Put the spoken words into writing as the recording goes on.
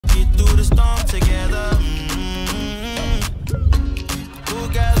through the storm together. Ooh,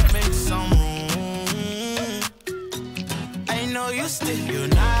 girl, make some room. I know you still, you're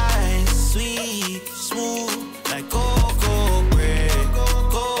nice, sweet, smooth, like cocoa bread,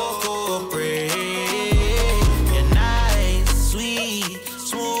 cocoa bread. You're nice, sweet,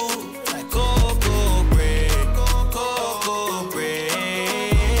 smooth, like cocoa bread, cocoa bread.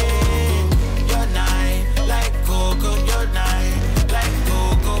 You're nice, like cocoa, you're nice, like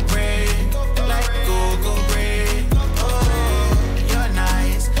cocoa bread, like cocoa bread. Oh, you're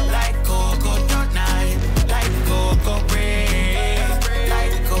nice, like cocoa, you're nice, like cocoa bread,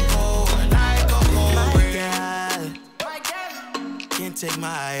 like cocoa bread. Can't take my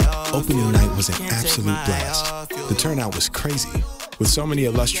eye off. Opening night was an absolute blast. The turnout was crazy. With so many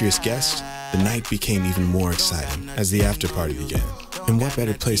illustrious guests, the night became even more exciting as the after party began. And what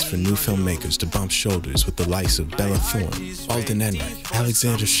better place for new filmmakers to bump shoulders with the likes of Bella Thorne, Alden Enright,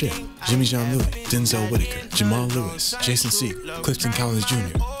 Alexander Shipp, Jimmy John Louis, Denzel Whitaker, Jamal Lewis, Jason Segel, Clifton Collins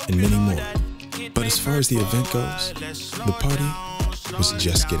Jr., and many more. But as far as the event goes, the party was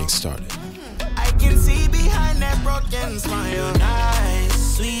just getting started. I can see behind that broken smile.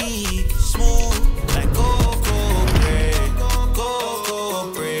 Nice, sweet, smooth, like cocoa bread,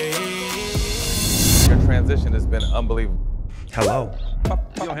 cocoa bread. Your transition has been unbelievable. Hello.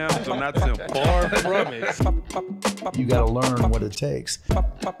 Your hands are not so far from it. You gotta learn what it takes.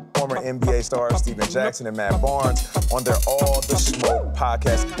 Former NBA stars Steven Jackson and Matt Barnes on their All the Smoke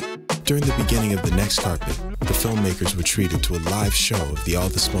podcast. During the beginning of the next carpet, the filmmakers were treated to a live show of the All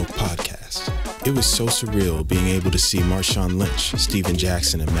the Smoke podcast. It was so surreal being able to see Marshawn Lynch, Steven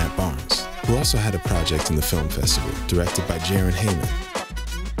Jackson, and Matt Barnes, who also had a project in the film festival, directed by Jaron Heyman.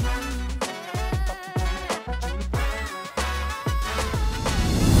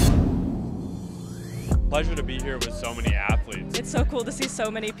 Pleasure to be here with so many athletes. It's so cool to see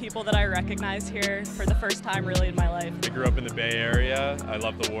so many people that I recognize here for the first time really in my life. I grew up in the Bay Area. I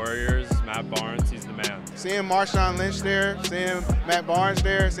love the Warriors. Matt Barnes, he's the man. Seeing Marshawn Lynch there, seeing Matt Barnes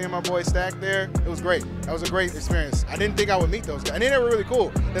there, seeing my boy Stack there, it was great. That was a great experience. I didn't think I would meet those guys. And they were really cool.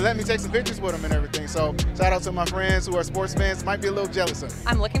 They let me take some pictures with them and everything. So shout out to my friends who are sports fans. Might be a little jealous of me.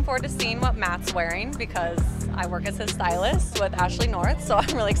 I'm looking forward to seeing what Matt's wearing because I work as his stylist with Ashley North, so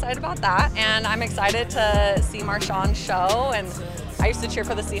I'm really excited about that. And I'm excited to see Marshawn's show. And I used to cheer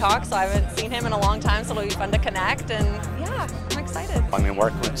for the Seahawks, so I haven't seen him in a long time, so it'll be fun to connect. And yeah, I'm excited. I mean,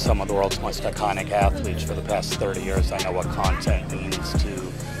 working with some of the world's most iconic athletes for the past 30 years, I know what content means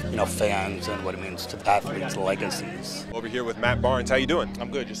to, fans and what it means to athletes' legacies. Over here with Matt Barnes. How you doing? I'm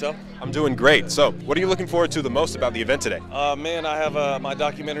good. Yourself? I'm doing great. So, what are you looking forward to the most about the event today? Man, I have my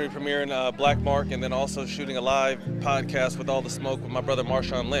documentary premiere in Black Mark, and then also shooting a live podcast with All the Smoke with my brother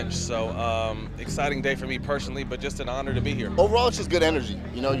Marshawn Lynch. So, exciting day for me personally, but just an honor to be here. Overall, it's just good energy.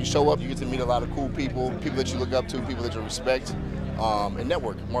 You show up, you get to meet a lot of cool people, people that you look up to, people that you respect, and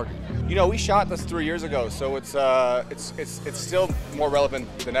network, marketing. We shot this 3 years ago, so it's still more relevant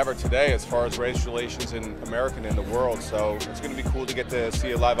than ever today as far as race relations in America and in the world. So it's going to be cool to get to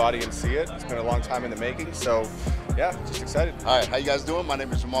see a live audience see it. It's been a long time in the making, so yeah, just excited. All right, how you guys doing? My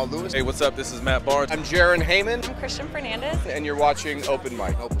name is Jamal Lewis. Hey, what's up? This is Matt Barnes. I'm Jaron Heyman. I'm Christian Fernandez. And you're watching Open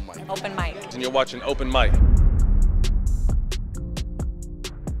Mic. Open Mic. Open Mic. And you're watching Open Mic.